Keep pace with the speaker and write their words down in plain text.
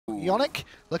Ionic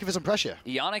looking for some pressure.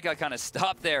 Ionic got kind of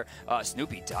stopped there.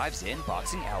 Snoopy dives in,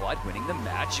 boxing Allied, winning the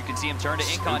match. You can see him turn to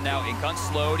Incon now. Incon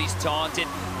slowed, he's taunted.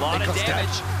 A lot of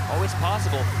damage. Always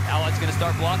possible. Allied's going to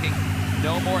start blocking.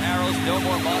 No more arrows, no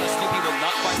more mana. Snoopy will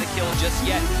not find the kill just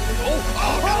yet. Oh,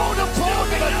 the ball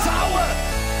to the tower!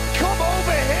 Come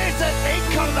over here to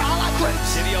Incon Allied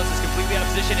grips! Tivios is completely out of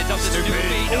position. It's up to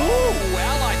Snoopy. Oh,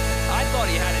 Allied. I thought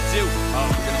he had it too. Oh,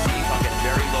 we're going to see Incon get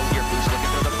very low here. Who's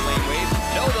looking for the flame wave?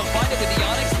 No, they'll find it with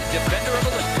Ionic, defender of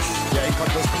Olympus. Yeah, Incon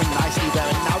does come in nicely there,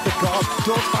 and now the guard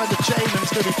does find the chain, and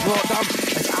it's going to be brought down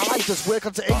as Allied does work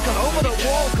onto Incon. Over the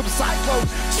wall comes Cyclone.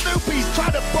 Snoopy's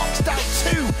trying to box down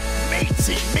two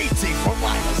meaty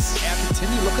frontliners. Yeah,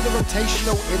 continue. Look at the rotation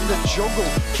though in the jungle.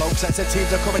 Both sets of teams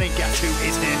are coming in. Guess who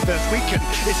is here first? Weekend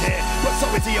is here, but so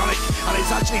is Ionic, and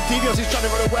it's actually Devios who's trying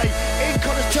to run away.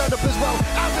 Incon has turned up as well,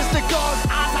 as is the guard,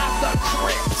 as have the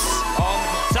Crips.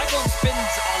 Cyclone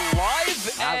spins alive,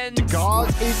 and the guard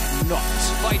is not.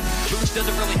 Fight. Boost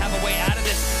doesn't really have a way out of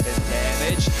this.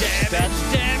 Damage,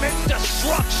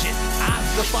 destruction. As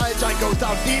the fire giant goes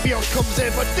down, Devios comes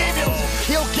in, but Devios,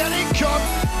 he'll get Incon.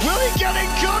 Will he get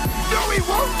Incon? No, he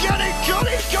won't get Incon.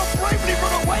 Incon bravely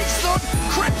run away, son.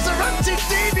 Crips are empty.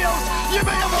 Devios, you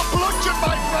may have a bludgeon,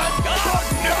 my friend, but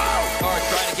no. Guard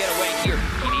trying to get away here.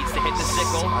 He needs to hit the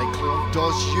sickle. Cyclone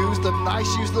does use the nice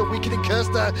use of the weakening curse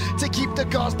there to keep the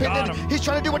guards pinned in. He's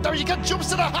trying to do what damage he can. Jumps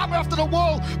to the hammer after the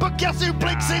wall, but guess who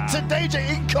blinks into danger?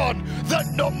 Incon, the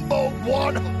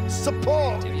 #1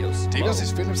 support. Devios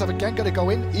is feeling himself again, going to go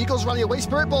in. Eagles rally away.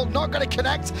 Spirit Ball not going to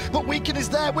connect, but Weaken is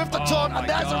there with the taunt, and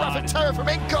there's a Wrath of Terror from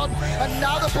Incon, and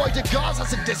now the boy to guards has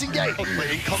to disengage. But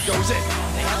Incon goes in.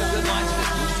 They have a good line to this.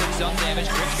 Boost took some damage.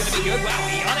 Crit's going to be good. Wow,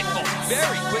 Ionic falls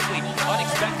very quickly.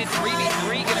 Unexpected 3v3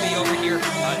 going to be over here.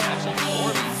 Actually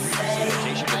 4v3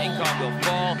 rotation, but Incon will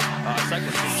fall.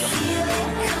 Cyclone picks up.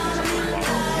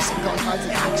 Incon finds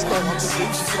an axe though onto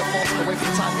Boost. She's going to force him away from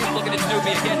the time. Looking at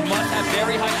Snoopy again. Must have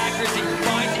very high accuracy.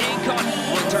 Finds Incon.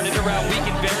 Will turn it around.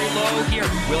 Weaken very low here.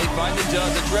 Will he find the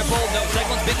triple? No,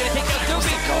 Cyclone's big going to take out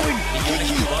Snoopy. Going.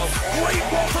 Kiki. Great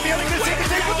wall from Ionic. Going to take the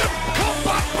day with them.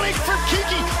 Combat blink from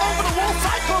Kiki. Over the wall.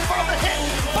 Cyclone found the hit.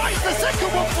 Finds the second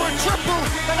one for a triple.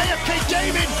 And AFK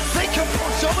Gaming, they can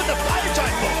push over the fire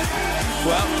giant ball.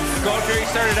 Well, Gold Fury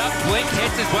started up, Blink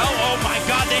hits as well. Oh my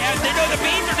god, they know the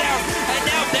beams are down, and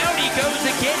now down he goes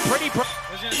again. Pretty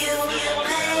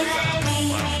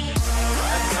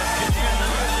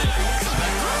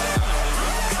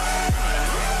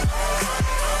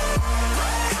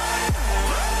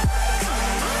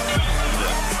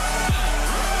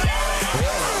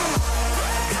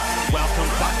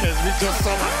Welcome back as we just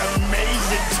saw that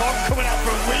amazing taunt coming out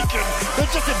from Weaken.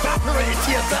 They're just evaporating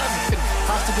TSM.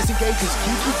 Has to disengage as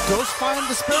Kiki does find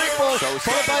the Spirit Ball, followed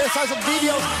by the size of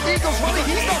Devios. Eagles running,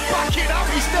 he's not backing out,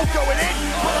 he's still going in.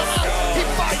 But he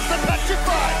finds the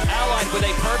Petrify. Allied with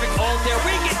a perfect ult there.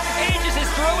 Weaken ages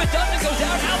his throw, it doesn't go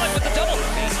down. Allied with the double.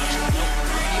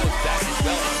 Devios back as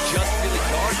well. It's just really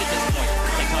guarded at this point.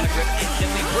 Iconic Grip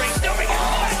instantly breaks. Snoopy gets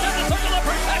forced into the circle of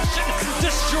protection.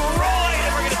 Destroyed,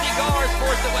 and we're going to see guards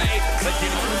forced away. But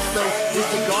Devios though is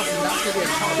the guard, and that's going to be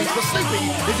a counter piece for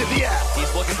Snoopy. Is in the air.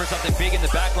 He's looking for something big in the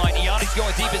back line. Ionic's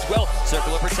going deep as well.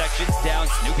 Circle of protection's down.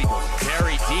 Snoopy goes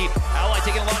very deep. Allied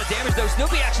taking a lot of damage though.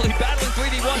 Snoopy actually battling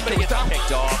 3v1, but he gets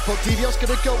picked off. But Devios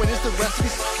going to go in as the rest of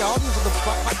his Guardians of the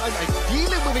backline are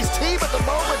dealing with his team at the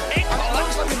moment. And it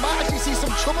looks like we might actually see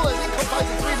some trouble as Incon finds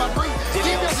a 3-man ring.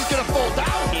 Devios is going to fall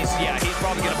down. He's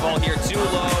probably going to fall here. Too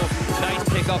low. Nice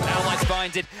pickup. Allied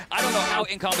finds it. I don't know how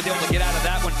Incon was able to get out of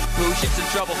that one. Boosh is in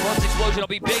trouble. First explosion will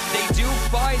be big. They do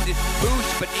find it. Boosh,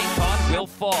 but Incon will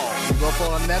fall.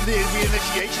 And then the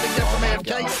initiation again from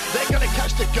AFK. They're going to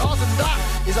catch the guards, and that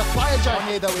is a fire giant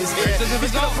here though. Is here.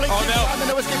 He's going to blink and then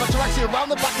no escape after actually around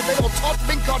the back available. Todd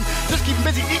Incon just keep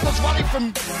busy. Eagles running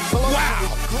from below.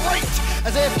 Wow, great!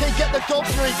 As AFK get the goal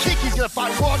through, Kiki's going to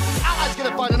find one. Allied's going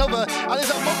to find another, and there's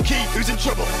a monkey who's in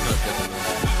trouble.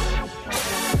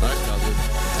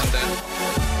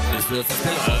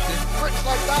 Bricks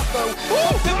like that though.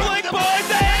 Ooh, the Blink boys,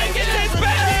 the egg is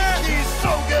better! He's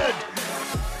so good.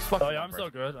 Oh yeah, I'm so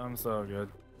good. I'm so good.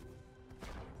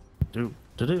 Do.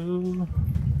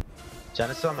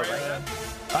 Genesis on the right.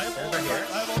 I have all the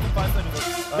 5 seconds.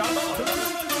 Got him.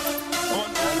 Oh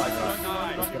my god.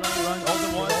 Run. All the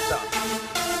one.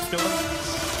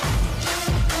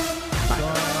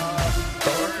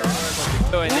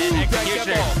 And then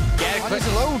executioner. And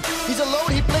he's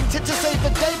alone. He blinked it to save the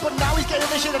day, but now he's getting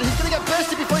initiated. He's going to get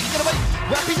bursted before he can get away.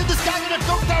 Rappy's in the sky, going to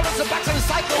dunk down on the backside of the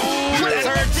cycle.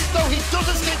 Though he does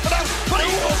escape for that, but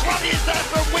Eagles Rappy is there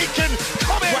for a weekend.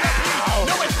 Come in, Rappy.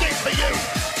 No escape for you.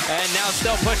 And now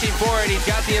still pushing forward. He's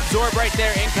got the absorb right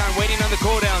there. Incon waiting on the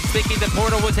cooldown, thinking the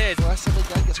portal was his.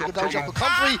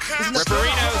 Comfrey is in the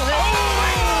Ripperino.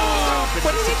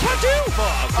 What does he can't do?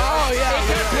 Oh, yeah.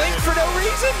 He can't blink for no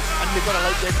reason. And they've got a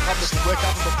late game confidence to work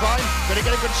out from the prime. Gonna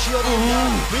get a good shield.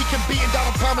 We can beat him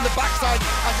down on prime on the backside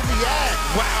as in the air.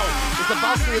 Wow. It's the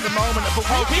Valkyrie in the moment.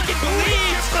 But he can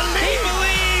believe. He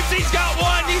believes he's got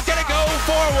one. He's gonna go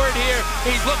forward here.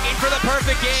 He's looking for the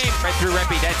perfect game. Right through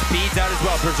Reppy. That speeds out as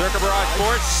well. Berserker Barrage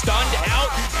Force stunned out.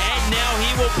 And now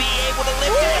he will be able to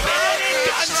lift it a bit.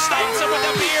 And stuns him with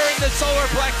the beer in the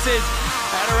solar plexus.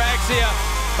 Ataraxia.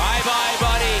 Bye-bye,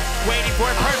 buddy. Waiting for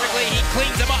it perfectly. He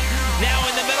cleans him up. Now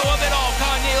in the middle of it all,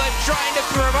 Kanye trying to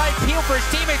provide peel for his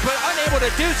teammates, but unable to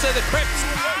do so. The Crypts.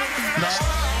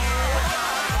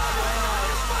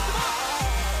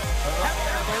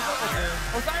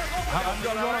 I'm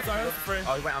going on Osiris.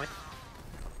 Oh, he went on me.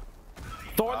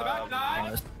 Thor in the back.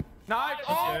 Nice. Nice.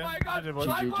 Oh my god.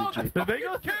 GG. Did they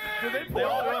go? Did they pull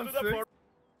all around 6?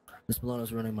 This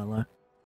Milona's ruining my life.